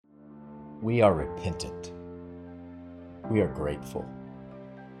We are repentant. We are grateful.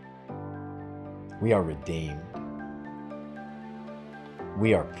 We are redeemed.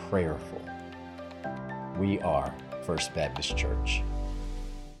 We are prayerful. We are First Baptist Church.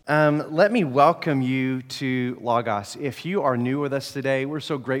 Let me welcome you to LOGOS. If you are new with us today, we're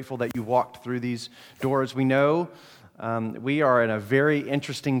so grateful that you walked through these doors. We know we are in a very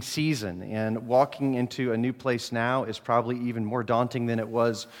interesting season, and walking into a new place now is probably even more daunting than it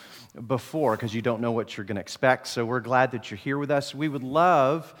was before because you don't know what you're going to expect. So we're glad that you're here with us. We would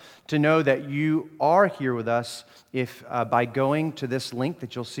love to know that you are here with us if by going to this link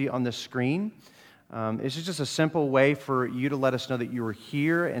that you'll see on the screen. It's just a simple way for you to let us know that you are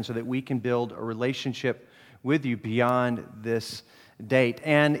here and so that we can build a relationship with you beyond this date.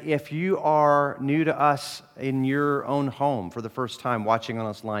 And if you are new to us in your own home for the first time watching on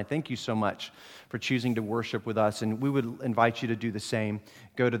us online, thank you so much for choosing to worship with us. And we would invite you to do the same.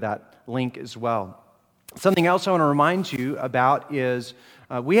 Go to that link as well. Something else I want to remind you about is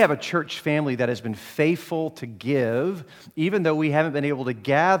we have a church family that has been faithful to give, even though we haven't been able to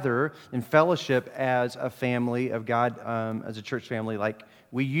gather in fellowship as a family of God, as a church family like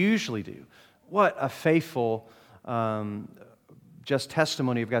we usually do. What a faithful just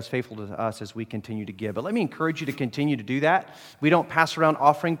testimony of God's faithfulness to us as we continue to give. But let me encourage you to continue to do that. We don't pass around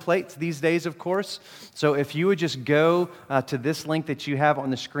offering plates these days, of course. So if you would just go to this link that you have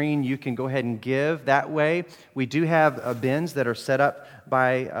on the screen, you can go ahead and give that way. We do have bins that are set up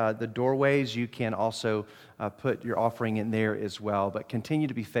by the doorways. You can also put your offering in there as well. But continue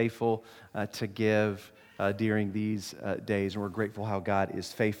to be faithful to give during these days. And we're grateful how God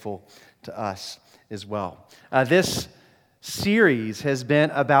is faithful to us as well. This series has been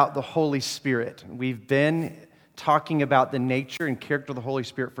about the Holy Spirit. We've been talking about the nature and character of the Holy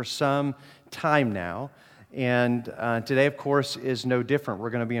Spirit for some time now. And today, of course, is no different. We're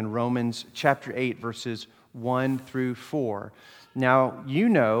going to be in Romans chapter 8, verses 1 through 4. Now,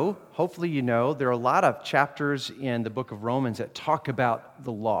 hopefully you know, there are a lot of chapters in the book of Romans that talk about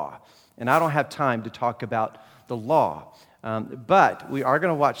the law. And I don't have time to talk about the law. But we are going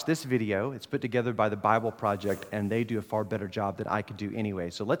to watch this video. It's put together by the Bible Project, and they do a far better job than I could do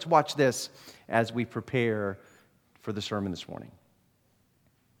anyway. So let's watch this as we prepare for the sermon this morning.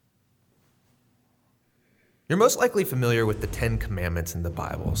 You're most likely familiar with the 10 Commandments in the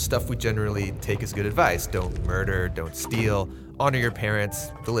Bible, stuff we generally take as good advice. Don't murder, don't steal, honor your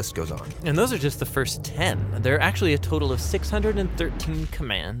parents, the list goes on. And those are just the first 10. There are actually a total of 613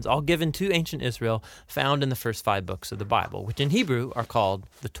 commands, all given to ancient Israel, found in the first 5 books of the Bible, which in Hebrew are called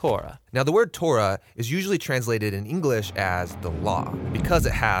the Torah. Now, the word Torah is usually translated in English as the law, because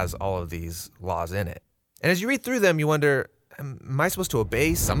it has all of these laws in it. And as you read through them, you wonder, am I supposed to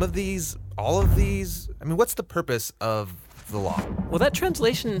obey some of these, all of these? I mean, what's the purpose of the law? Well, that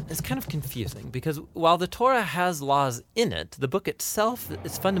translation is kind of confusing because while the Torah has laws in it, the book itself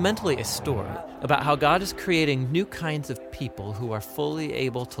is fundamentally a story about how God is creating new kinds of people who are fully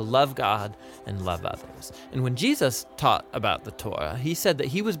able to love God and love others. And when Jesus taught about the Torah, he said that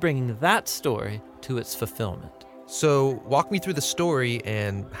he was bringing that story to its fulfillment. So walk me through the story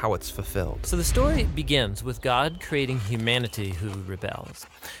and how it's fulfilled. So the story begins with God creating humanity who rebels.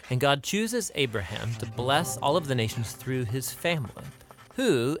 And God chooses Abraham to bless all of the nations through his family,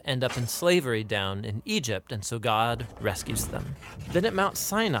 who end up in slavery down in Egypt, and so God rescues them. Then at Mount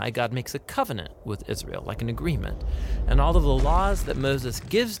Sinai, God makes a covenant with Israel, like an agreement. And all of the laws that Moses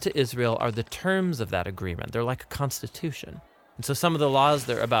gives to Israel are the terms of that agreement. They're like a constitution. And so some of the laws,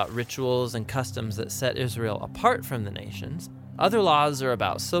 they're about rituals and customs that set Israel apart from the nations. Other laws are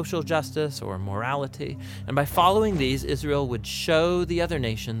about social justice or morality. And by following these, Israel would show the other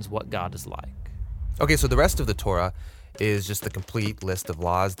nations what God is like. Okay, so the rest of the Torah is just the complete list of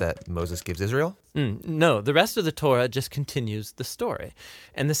laws that Moses gives Israel? No, the rest of the Torah just continues the story.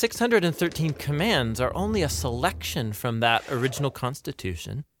 And the 613 commands are only a selection from that original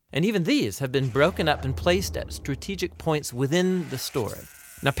constitution. And even these have been broken up and placed at strategic points within the story.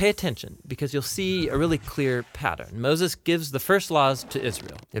 Now pay attention, because you'll see a really clear pattern. Moses gives the first laws to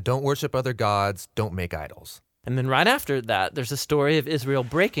Israel. Yeah, don't worship other gods, don't make idols. And then right after that, there's a story of Israel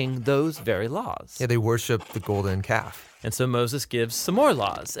breaking those very laws. Yeah, they worship the golden calf. And so Moses gives some more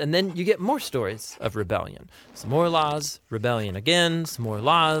laws, and then you get more stories of rebellion. Some more laws, rebellion again, some more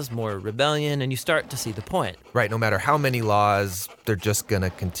laws, more rebellion, and you start to see the point. Right, no matter how many laws, they're just going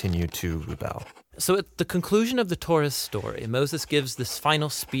to continue to rebel. So at the conclusion of the Torah's story, Moses gives this final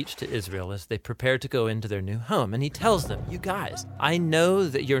speech to Israel as they prepare to go into their new home. And he tells them, you guys, I know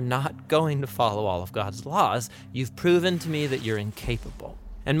that you're not going to follow all of God's laws. You've proven to me that you're incapable.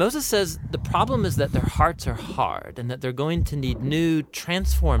 And Moses says the problem is that their hearts are hard and that they're going to need new,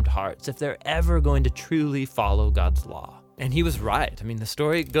 transformed hearts if they're ever going to truly follow God's law. And he was right. I mean, the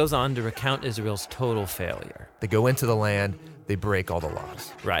story goes on to recount Israel's total failure. They go into the land, they break all the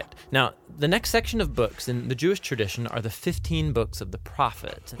laws. Right. Now, the next section of books in the Jewish tradition are the 15 books of the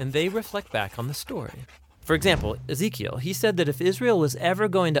prophets, and they reflect back on the story. For example, Ezekiel, he said that if Israel was ever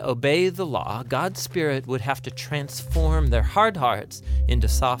going to obey the law, God's Spirit would have to transform their hard hearts into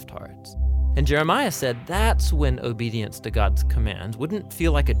soft hearts. And Jeremiah said that's when obedience to God's commands wouldn't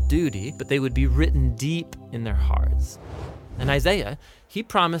feel like a duty, but they would be written deep in their hearts. And Isaiah, he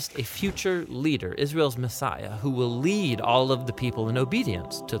promised a future leader, Israel's Messiah, who will lead all of the people in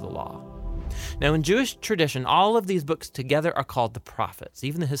obedience to the law. Now, in Jewish tradition, all of these books together are called the prophets,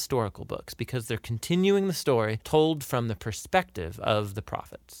 even the historical books, because they're continuing the story told from the perspective of the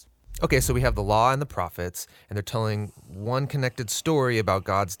prophets. Okay, so we have the law and the prophets, and they're telling one connected story about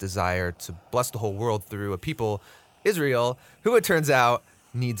God's desire to bless the whole world through a people, Israel, who it turns out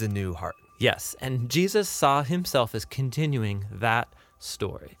needs a new heart. Yes, and Jesus saw himself as continuing that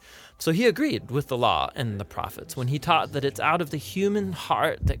story. So he agreed with the law and the prophets when he taught that it's out of the human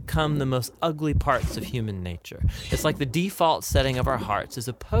heart that come the most ugly parts of human nature. It's like the default setting of our hearts is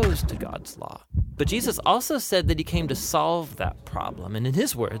opposed to God's law. But Jesus also said that he came to solve that problem, and in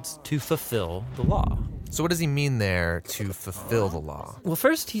his words, to fulfill the law. So what does he mean there, to fulfill the law? Well,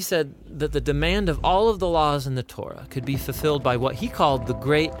 first he said that the demand of all of the laws in the Torah could be fulfilled by what he called the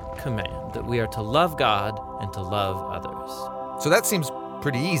Great Command, that we are to love God and to love others. So that seems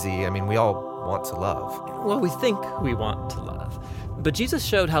pretty easy. I mean, we all want to love. Well, we think we want to love. But Jesus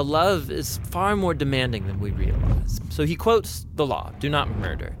showed how love is far more demanding than we realize. So he quotes the law, do not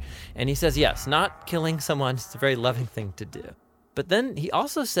murder. And he says, yes, not killing someone is a very loving thing to do. But then he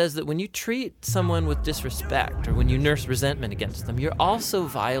also says that when you treat someone with disrespect or when you nurse resentment against them, you're also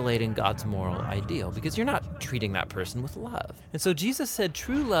violating God's moral ideal because you're not treating that person with love. And so Jesus said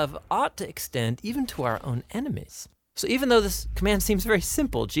true love ought to extend even to our own enemies. So even though this command seems very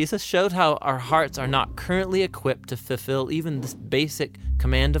simple, Jesus showed how our hearts are not currently equipped to fulfill even this basic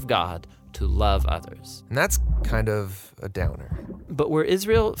command of God to love others. And that's kind of a downer. But where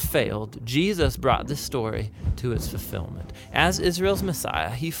Israel failed, Jesus brought this story to its fulfillment. As Israel's Messiah,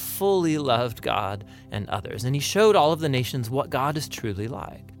 he fully loved God and others, and he showed all of the nations what God is truly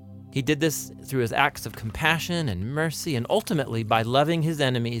like. He did this through his acts of compassion and mercy, and ultimately by loving his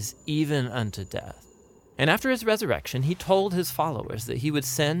enemies even unto death. And after his resurrection, he told his followers that he would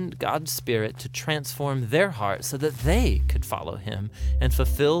send God's Spirit to transform their hearts so that they could follow him and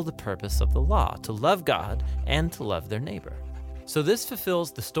fulfill the purpose of the law, to love God and to love their neighbor. So this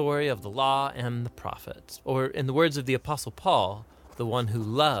fulfills the story of the law and the prophets, or in the words of the Apostle Paul, the one who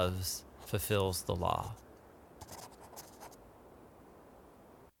loves fulfills the law.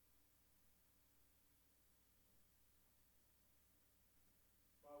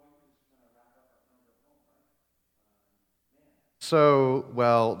 So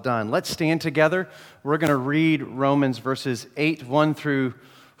well done. Let's stand together. We're going to read Romans verses 8, 1 through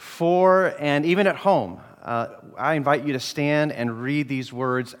 4, and even at home, I invite you to stand and read these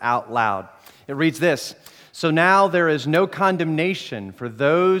words out loud. It reads this: So now there is no condemnation for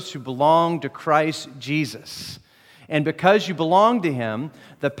those who belong to Christ Jesus. And because you belong to him,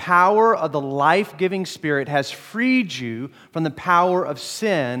 the power of the life-giving Spirit has freed you from the power of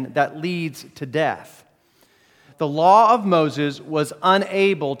sin that leads to death. The law of Moses was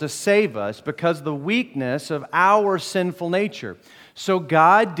unable to save us because of the weakness of our sinful nature. So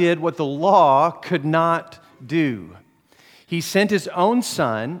God did what the law could not do. He sent his own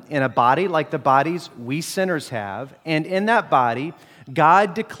Son in a body like the bodies we sinners have, and in that body,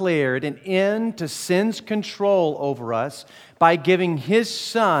 God declared an end to sin's control over us by giving his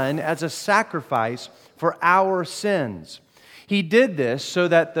Son as a sacrifice for our sins. He did this so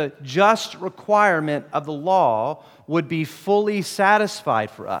that the just requirement of the law would be fully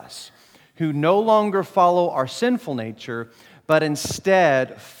satisfied for us, who no longer follow our sinful nature, but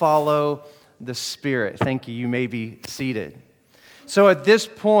instead follow the Spirit. Thank you. You may be seated. So at this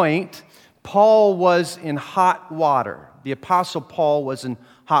point, Paul was in hot water. The Apostle Paul was in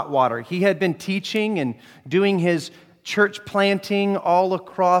hot water. He had been teaching and doing his church planting all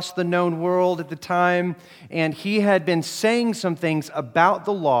across the known world at the time, and he had been saying some things about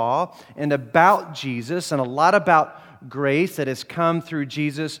the law and about Jesus and a lot about grace that has come through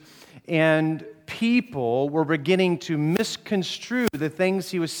Jesus, and people were beginning to misconstrue the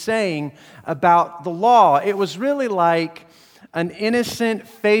things he was saying about the law. It was really like an innocent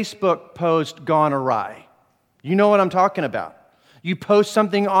Facebook post gone awry. You know what I'm talking about. You post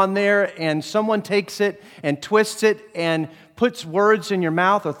something on there and someone takes it and twists it and puts words in your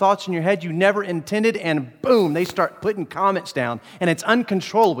mouth or thoughts in your head you never intended, and boom, they start putting comments down, and it's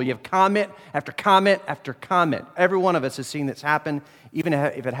uncontrollable. You have comment after comment after comment. Every one of us has seen this happen, even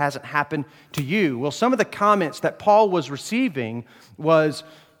if it hasn't happened to you. Well, some of the comments that Paul was receiving was,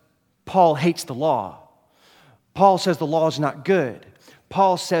 Paul hates the law. Paul says the law is not good.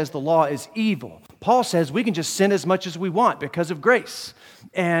 Paul says the law is evil. Paul says we can just sin as much as we want because of grace.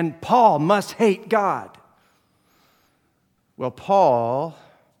 And Paul must hate God. Well, Paul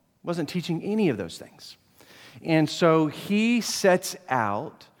wasn't teaching any of those things. And so he sets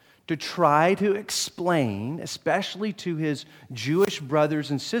out to try to explain, especially to his Jewish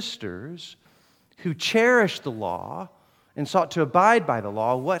brothers and sisters who cherished the law and sought to abide by the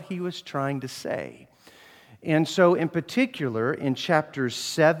law, what he was trying to say. And so in particular, in chapters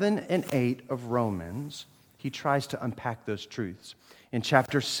 7 and 8 of Romans, he tries to unpack those truths. In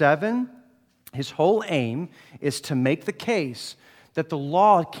chapter 7, his whole aim is to make the case that the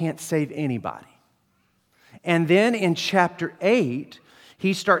law can't save anybody. And then in chapter 8,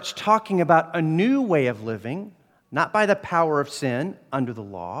 he starts talking about a new way of living, not by the power of sin under the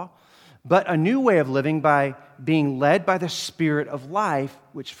law, but a new way of living by being led by the Spirit of life,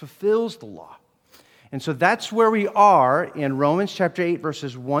 which fulfills the law. And so that's where we are in Romans chapter 8,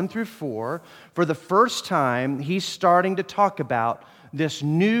 verses 1 through 4. For the first time, he's starting to talk about this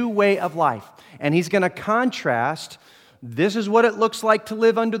new way of life. And he's going to contrast, this is what it looks like to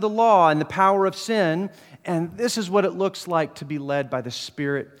live under the law and the power of sin, and this is what it looks like to be led by the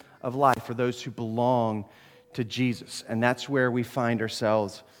Spirit of life for those who belong to Jesus. And that's where we find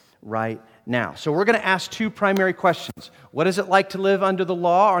ourselves right now. So we're going to ask two primary questions. What is it like to live under the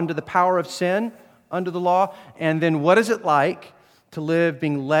law, or under the power of sin, under the law? And then what is it like to live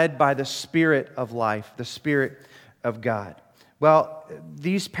being led by the Spirit of life, the Spirit of God? Well,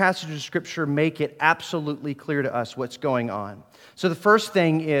 these passages of Scripture make it absolutely clear to us what's going on. So the first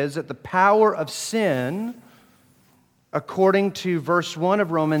thing is that the power of sin, according to verse 1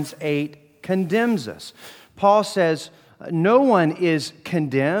 of Romans 8, condemns us. Paul says, no one is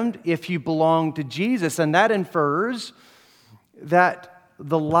condemned if you belong to Jesus, and that infers that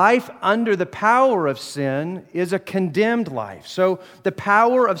the life under the power of sin is a condemned life. So the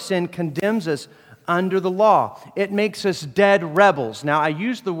power of sin condemns us under the law. It makes us dead rebels. Now, I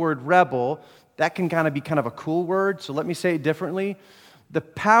use the word rebel. That can kind of be a cool word, so let me say it differently. The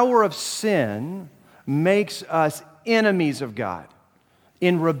power of sin makes us enemies of God,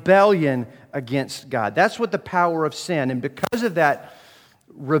 in rebellion against God. That's what the power of sin, and because of that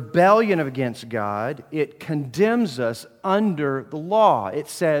rebellion against God, it condemns us under the law. It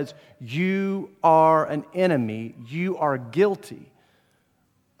says, you are an enemy, you are guilty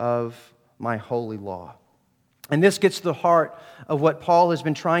of my holy law. And this gets to the heart of what Paul has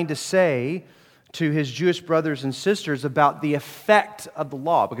been trying to say to his Jewish brothers and sisters about the effect of the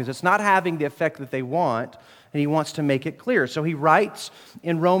law, because it's not having the effect that they want, and he wants to make it clear. So he writes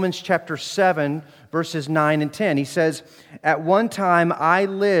in Romans chapter 7, verses 9 and 10, he says, at one time I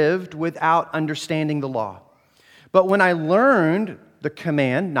lived without understanding the law. But when I learned the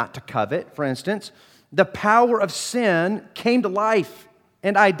command not to covet, for instance, the power of sin came to life,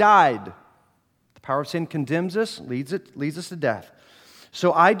 and I died. The power of sin condemns us, leads us to death.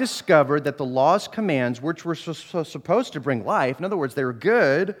 So I discovered that the law's commands, which were supposed to bring life, in other words, they were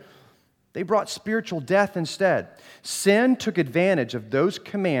good, they brought spiritual death instead. Sin took advantage of those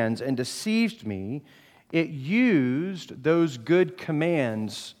commands and deceived me. It used those good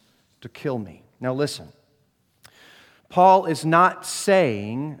commands to kill me. Now listen, Paul is not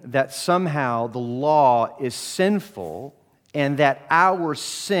saying that somehow the law is sinful and that our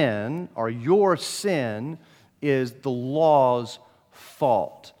sin, or your sin, is the law's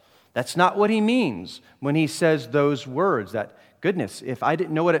fault. That's not what he means when he says those words, that, goodness, if I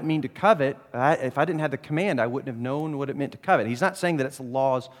didn't know what it meant to covet, if I didn't have the command, I wouldn't have known what it meant to covet. He's not saying that it's the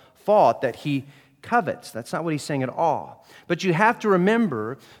law's fault that he covets. That's not what he's saying at all. But you have to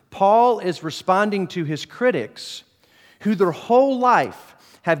remember, Paul is responding to his critics who their whole life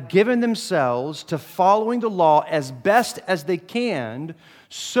have given themselves to following the law as best as they can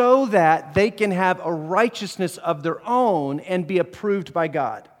so that they can have a righteousness of their own and be approved by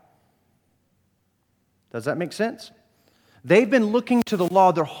God. Does that make sense? They've been looking to the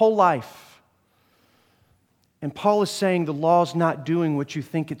law their whole life. And Paul is saying the law's not doing what you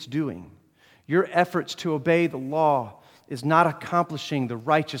think it's doing. Your efforts to obey the law is not accomplishing the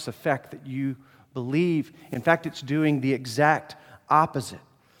righteous effect that you believe. In fact, it's doing the exact opposite.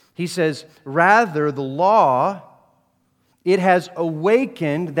 He says, rather, the law, it has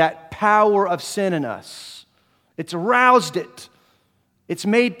awakened that power of sin in us. It's aroused it. It's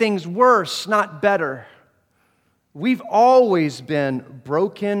made things worse, not better. We've always been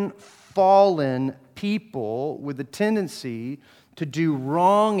broken, fallen people with a tendency to do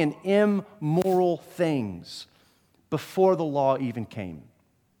wrong and immoral things before the law even came.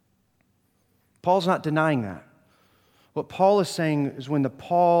 Paul's not denying that. What Paul is saying is when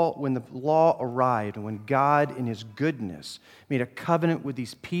the law arrived and when God in His goodness made a covenant with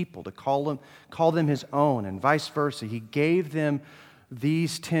these people to call them His own and vice versa, He gave them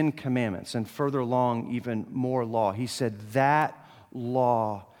these 10 commandments and further along even more law. He said that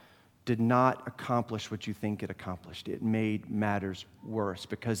law did not accomplish what you think it accomplished. It made matters worse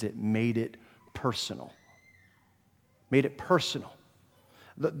because it made it personal. Made it personal.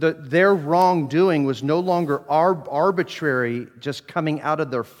 Their wrongdoing was no longer arbitrary, just coming out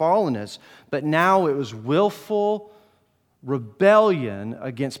of their fallenness, but now it was willful rebellion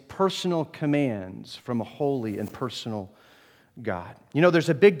against personal commands from a holy and personal God. You know, there's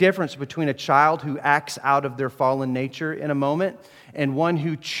a big difference between a child who acts out of their fallen nature in a moment and one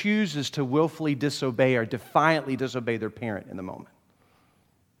who chooses to willfully disobey or defiantly disobey their parent in the moment.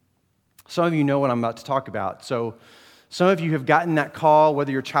 Some of you know what I'm about to talk about. So some of you have gotten that call,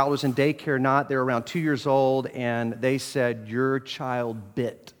 whether your child was in daycare or not. They're around 2 years old, and they said, your child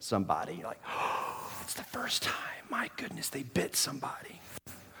bit somebody. You're like, oh, it's the first time. My goodness, they bit somebody.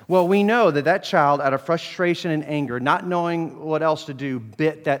 Well, we know that child, out of frustration and anger, not knowing what else to do,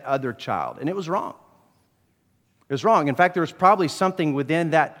 bit that other child. And it was wrong. It was wrong. In fact, there was probably something within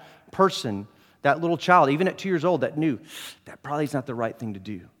that person, that little child, even at 2 years old, that knew that probably is not the right thing to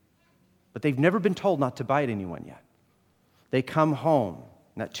do. But they've never been told not to bite anyone yet. They come home,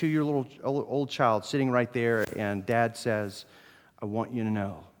 and that 2-year-old child sitting right there, and dad says, I want you to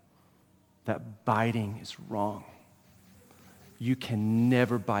know that biting is wrong. You can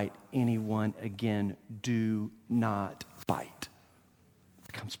never bite anyone again. Do not bite.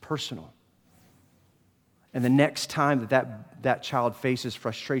 It becomes personal. And the next time that child faces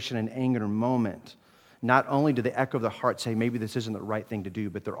frustration and anger in a moment, not only do the echo of the heart say, maybe this isn't the right thing to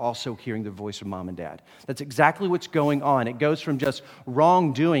do, but they're also hearing the voice of mom and dad. That's exactly what's going on. It goes from just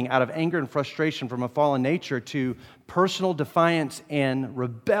wrongdoing out of anger and frustration from a fallen nature to personal defiance and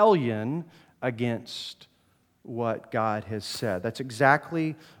rebellion against what God has said. That's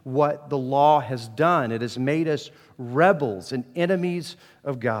exactly what the law has done. It has made us rebels and enemies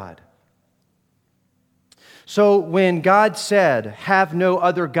of God. So when God said, have no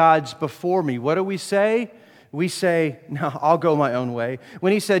other gods before me, what do we say? We say, no, I'll go my own way.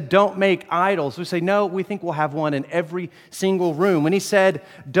 When He said, don't make idols, we say, no, we think we'll have one in every single room. When He said,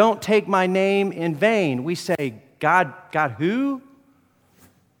 don't take my name in vain, we say, God who?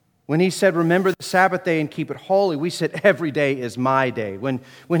 When He said, remember the Sabbath day and keep it holy, we said, every day is my day. When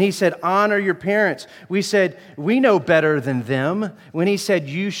He said, honor your parents, we said, we know better than them. When He said,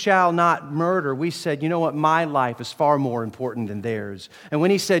 you shall not murder, we said, you know what, my life is far more important than theirs. And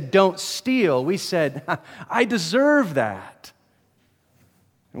when He said, don't steal, we said, I deserve that.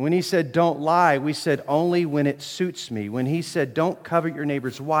 And when He said, don't lie, we said, only when it suits me. When He said, don't covet your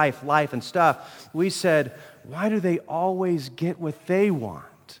neighbor's wife, life, and stuff, we said, why do they always get what they want?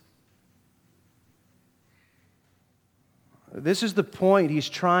 This is the point He's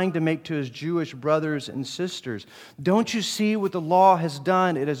trying to make to His Jewish brothers and sisters. Don't you see what the law has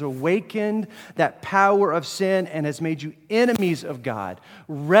done? It has awakened that power of sin and has made you enemies of God,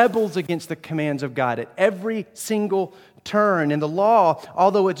 rebels against the commands of God at every single turn. And the law,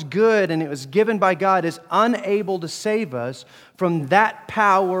 although it's good and it was given by God, is unable to save us from that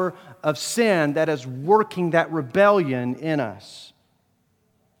power of sin that is working that rebellion in us.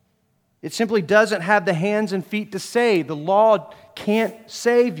 It simply doesn't have the hands and feet to save. The law can't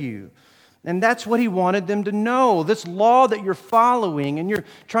save you. And that's what He wanted them to know. This law that you're following and you're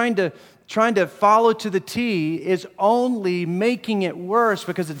trying to follow to the T is only making it worse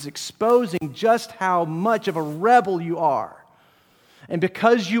because it's exposing just how much of a rebel you are. And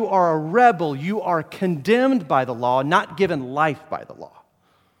because you are a rebel, you are condemned by the law, not given life by the law.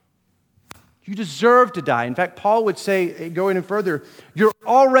 You deserve to die. In fact, Paul would say, going in further, you're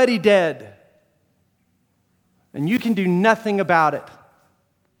already dead. And you can do nothing about it.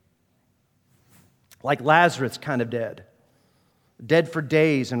 Like Lazarus kind of dead. Dead for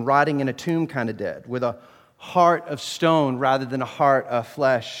days and rotting in a tomb kind of dead. With a heart of stone rather than a heart of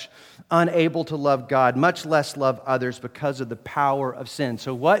flesh. Unable to love God, much less love others because of the power of sin.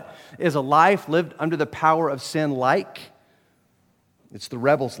 So what is a life lived under the power of sin like? It's the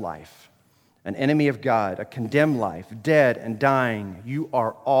rebel's life. An enemy of God, a condemned life, dead and dying. You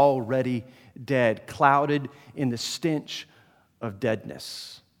are already dead, clouded in the stench of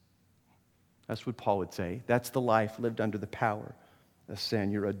deadness. That's what Paul would say. That's the life lived under the power a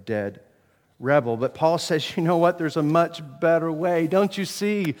sin. You're a dead rebel. But Paul says, you know what? There's a much better way. Don't you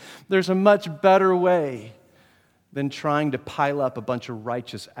see? There's a much better way than trying to pile up a bunch of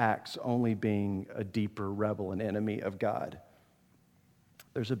righteous acts, only being a deeper rebel and enemy of God.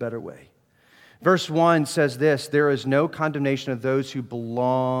 There's a better way. Verse 1 says this, there is no condemnation of those who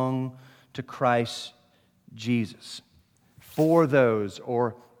belong to Christ Jesus. For those,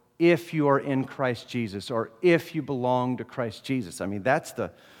 or if you are in Christ Jesus, or if you belong to Christ Jesus. I mean, that's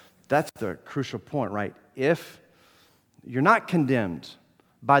the crucial point, right? If you're not condemned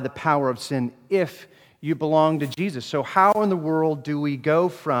by the power of sin, if you belong to Jesus. So how in the world do we go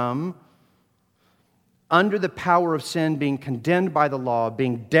from under the power of sin, being condemned by the law,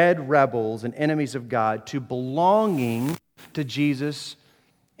 being dead rebels and enemies of God, to belonging to Jesus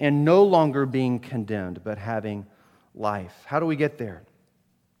and no longer being condemned, but having life? How do we get there?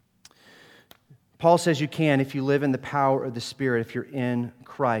 Paul says you can if you live in the power of the Spirit, if you're in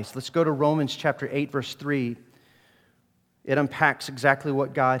Christ. Let's go to Romans chapter 8, verse 3. It unpacks exactly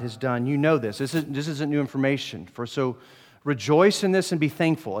what God has done. You know this. This isn't new information. So rejoice in this and be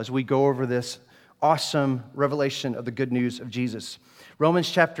thankful as we go over this awesome revelation of the good news of Jesus. Romans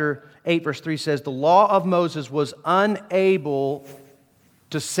chapter 8, verse 3 says, the law of Moses was unable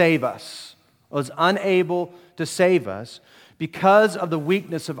to save us. Was unable to save us because of the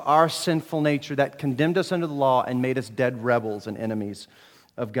weakness of our sinful nature that condemned us under the law and made us dead rebels and enemies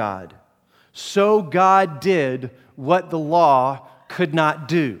of God. So God did what the law could not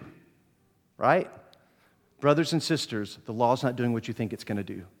do. Right? Brothers and sisters, the law's not doing what you think it's going to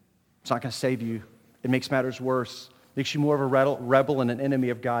do. It's not going to save you. It makes matters worse. It makes you more of a rebel and an enemy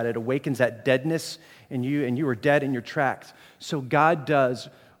of God. It awakens that deadness in you, and you are dead in your tracks. So God does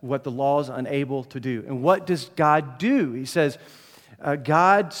what the law is unable to do. And what does God do? He says,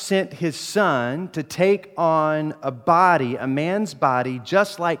 God sent His Son to take on a body, a man's body,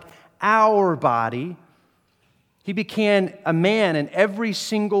 just like our body. He became a man in every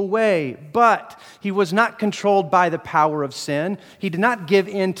single way, but He was not controlled by the power of sin. He did not give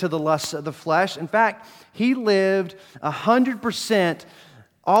in to the lusts of the flesh. In fact, He lived 100%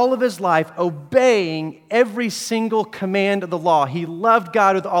 all of His life obeying every single command of the law. He loved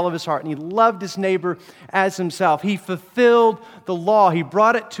God with all of His heart, and He loved His neighbor as Himself. He fulfilled the law. He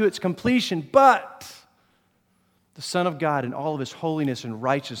brought it to its completion, but the Son of God in all of His holiness and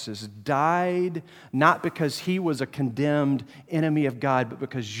righteousness died not because He was a condemned enemy of God, but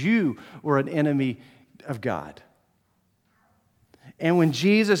because you were an enemy of God. And when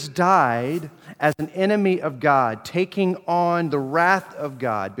Jesus died as an enemy of God, taking on the wrath of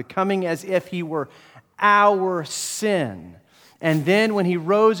God, becoming as if He were our sin, and then when He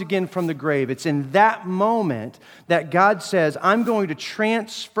rose again from the grave, it's in that moment that God says, I'm going to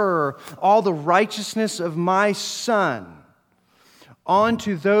transfer all the righteousness of my Son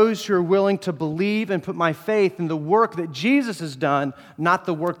onto those who are willing to believe and put my faith in the work that Jesus has done, not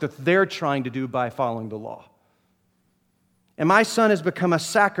the work that they're trying to do by following the law. And my Son has become a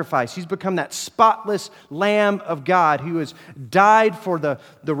sacrifice. He's become that spotless Lamb of God who has died for the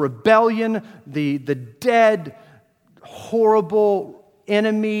rebellion, the dead, horrible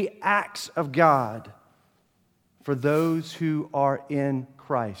enemy acts of God for those who are in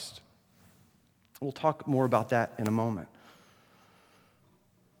Christ. We'll talk more about that in a moment.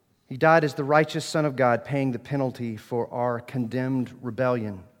 He died as the righteous Son of God, paying the penalty for our condemned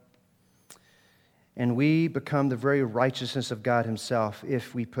rebellion. And we become the very righteousness of God Himself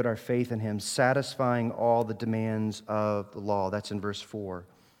if we put our faith in Him, satisfying all the demands of the law. That's in verse 4.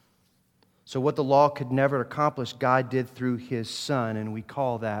 So what the law could never accomplish, God did through His Son, and we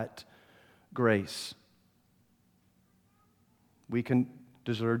call that grace. We can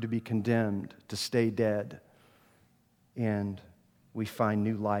deserve to be condemned, to stay dead, and we find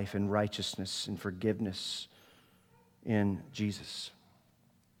new life and righteousness and forgiveness in Jesus.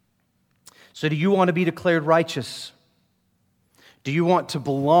 So do you want to be declared righteous? Do you want to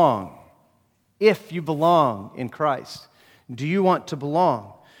belong? If you belong in Christ, do you want to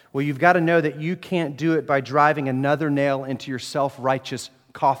belong? Well, you've got to know that you can't do it by driving another nail into your self-righteous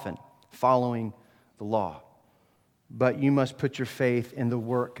coffin, following the law. But you must put your faith in the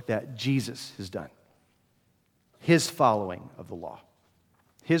work that Jesus has done. His following of the law.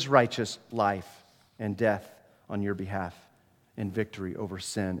 His righteous life and death on your behalf. And victory over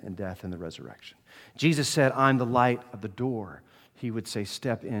sin and death and the resurrection. Jesus said, I'm the light of the door. He would say,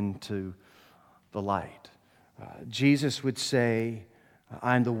 step into the light. Jesus would say,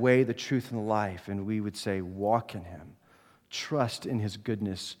 I'm the way, the truth, and the life. And we would say, walk in Him. Trust in His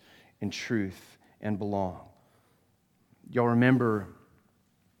goodness and truth and belong. Y'all remember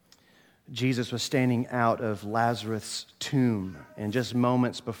Jesus was standing out of Lazarus' tomb, and just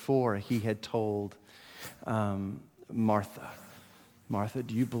moments before, he had told Martha, Martha,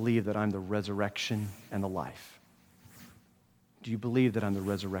 do you believe that I'm the resurrection and the life? Do you believe that I'm the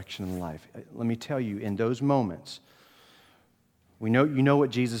resurrection and the life? Let me tell you, in those moments, you know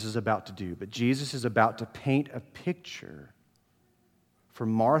what Jesus is about to do, but Jesus is about to paint a picture for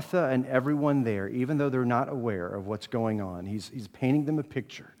Martha and everyone there, even though they're not aware of what's going on. He's painting them a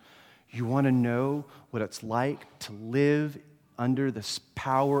picture. You want to know what it's like to live under the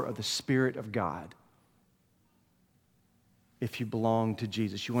power of the Spirit of God if you belong to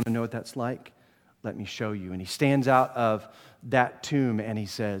Jesus. You want to know what that's like? Let me show you. And he stands out of that tomb and he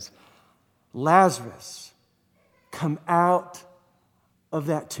says, Lazarus, come out of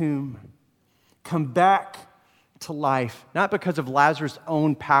that tomb. Come back to life. Not because of Lazarus'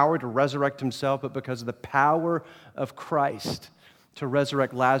 own power to resurrect himself, but because of the power of Christ to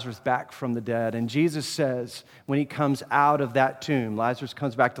resurrect Lazarus back from the dead. And Jesus says, when he comes out of that tomb, Lazarus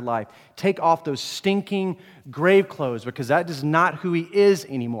comes back to life, take off those stinking grave clothes, because that is not who he is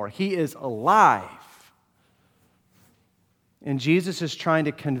anymore. He is alive. And Jesus is trying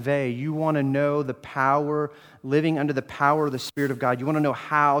to convey, you want to know the power, living under the power of the Spirit of God. You want to know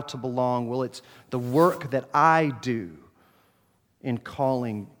how to belong. Well, it's the work that I do in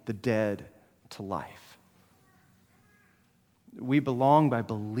calling the dead to life. We belong by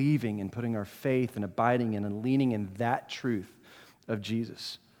believing and putting our faith and abiding in and leaning in that truth of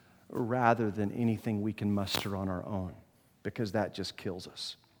Jesus rather than anything we can muster on our own, because that just kills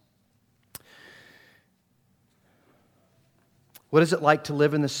us. What is it like to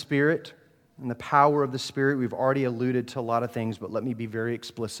live in the Spirit and the power of the Spirit? We've already alluded to a lot of things, but let me be very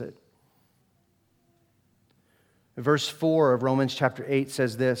explicit. Verse 4 of Romans chapter 8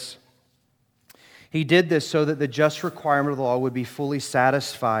 says this, He did this so that the just requirement of the law would be fully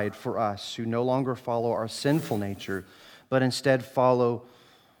satisfied for us, who no longer follow our sinful nature, but instead follow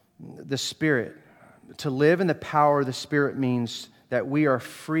the Spirit. To live in the power of the Spirit means that we are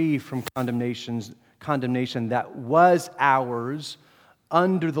free from condemnation that was ours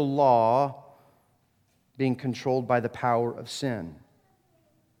under the law, being controlled by the power of sin.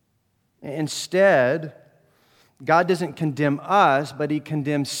 Instead, God doesn't condemn us, but He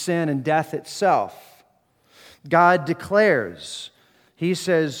condemns sin and death itself. God declares, He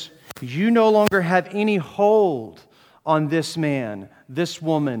says, you no longer have any hold on this man, this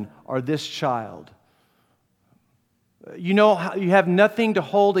woman, or this child. You know, you have nothing to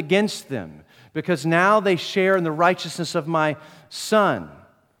hold against them, because now they share in the righteousness of my Son.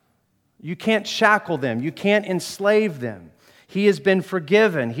 You can't shackle them. You can't enslave them. He has been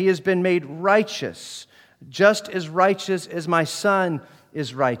forgiven. He has been made righteous, just as righteous as my Son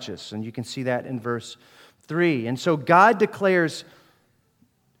is righteous. And you can see that in verse 3. And so God declares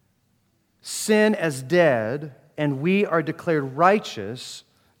sin as dead, and we are declared righteous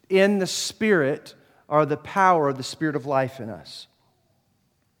in the Spirit, or the power of the Spirit of life in us.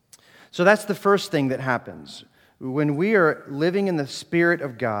 So that's the first thing that happens. When we are living in the Spirit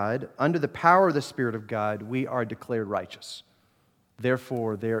of God, under the power of the Spirit of God, we are declared righteous.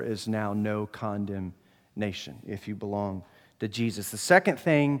 Therefore, there is now no condemnation if you belong to Jesus. The second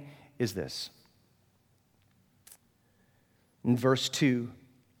thing is this. In verse 2,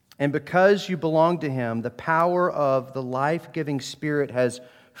 and because you belong to Him, the power of the life-giving Spirit has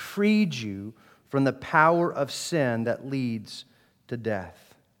freed you from the power of sin that leads to death.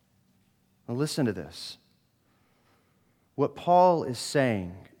 Now listen to this. What Paul is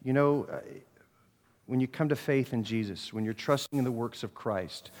saying, when you come to faith in Jesus, when you're trusting in the works of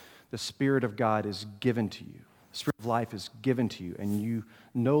Christ, the Spirit of God is given to you. The Spirit of life is given to you, and you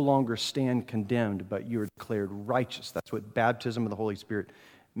no longer stand condemned, but you are declared righteous. That's what baptism of the Holy Spirit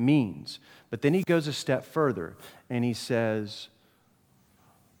means. But then he goes a step further, and he says,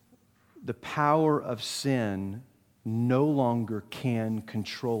 the power of sin no longer can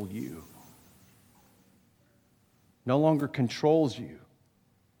control you. No longer controls you.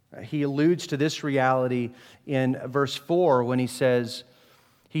 He alludes to this reality in verse 4 when he says,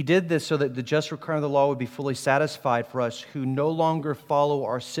 He did this so that the just requirement of the law would be fully satisfied for us who no longer follow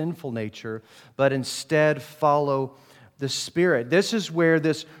our sinful nature, but instead follow the Spirit. This is where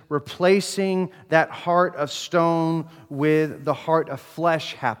this replacing that heart of stone with the heart of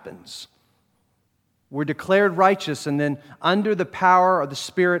flesh happens. We're declared righteous, and then under the power of the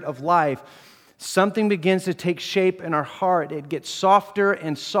Spirit of life, something begins to take shape in our heart. It gets softer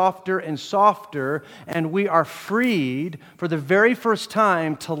and softer and softer, and we are freed for the very first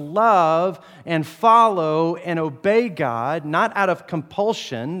time to love and follow and obey God, not out of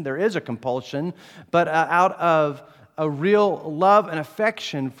compulsion, there is a compulsion, but out of a real love and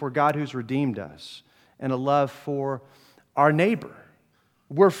affection for God who's redeemed us and a love for our neighbor.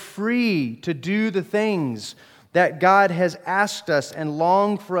 We're free to do the things that God has asked us and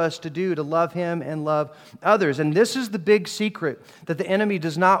longed for us to do, to love Him and love others. And this is the big secret that the enemy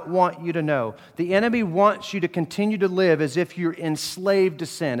does not want you to know. The enemy wants you to continue to live as if you're enslaved to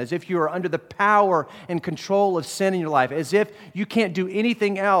sin, as if you are under the power and control of sin in your life, as if you can't do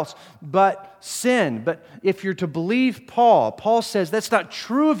anything else but sin. But if you're to believe Paul says that's not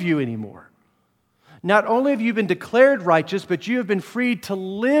true of you anymore. Not only have you been declared righteous, but you have been freed to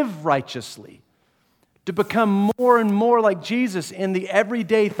live righteously, to become more and more like Jesus in the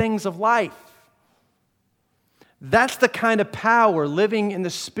everyday things of life. That's the kind of power living in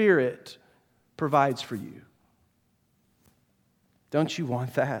the Spirit provides for you. Don't you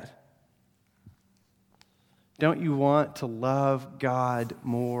want that? Don't you want to love God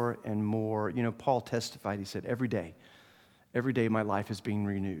more and more? You know, Paul testified, he said, every day my life is being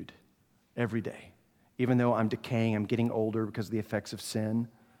renewed. Every day. Even though I'm decaying, I'm getting older because of the effects of sin.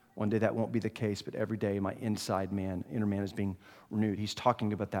 One day that won't be the case, but every day my inner man is being renewed. He's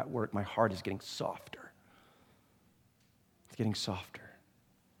talking about that work. My heart is getting softer. It's getting softer.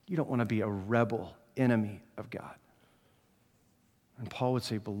 You don't want to be a rebel enemy of God. And Paul would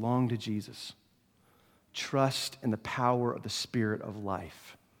say, belong to Jesus. Trust in the power of the Spirit of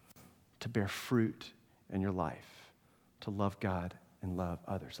life to bear fruit in your life, to love God and love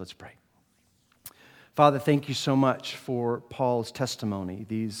others. Let's pray. Father, thank you so much for Paul's testimony,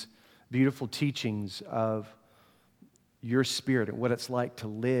 these beautiful teachings of your Spirit and what it's like to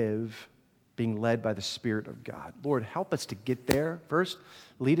live being led by the Spirit of God. Lord, help us to get there. First,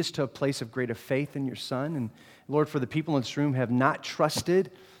 lead us to a place of greater faith in your Son. And Lord, for the people in this room who have not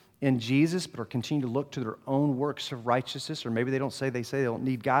trusted in Jesus, but are continuing to look to their own works of righteousness, or maybe they say they don't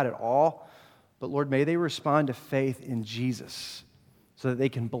need God at all. But Lord, may they respond to faith in Jesus so that they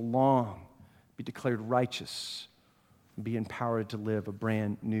can belong, be declared righteous, and be empowered to live a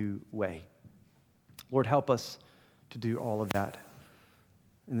brand new way. Lord, help us to do all of that.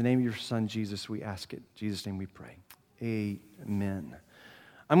 In the name of your Son, Jesus, we ask it. In Jesus' name we pray. Amen.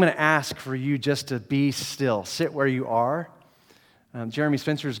 I'm going to ask for you just to be still. Sit where you are. Jeremy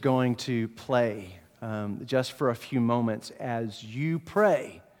Spencer is going to play just for a few moments as you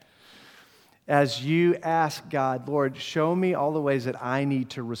pray. As you ask God, Lord, show me all the ways that I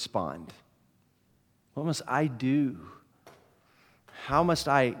need to respond. What must I do? How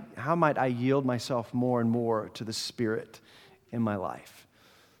might I yield myself more and more to the Spirit in my life?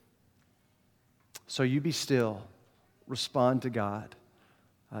 So you be still, respond to God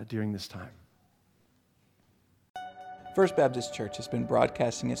during this time. First Baptist Church has been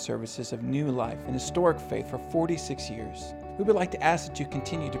broadcasting its services of new life and historic faith for 46 years. We would like to ask that you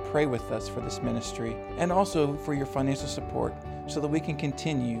continue to pray with us for this ministry and also for your financial support so that we can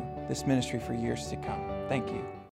continue this ministry for years to come. Thank you.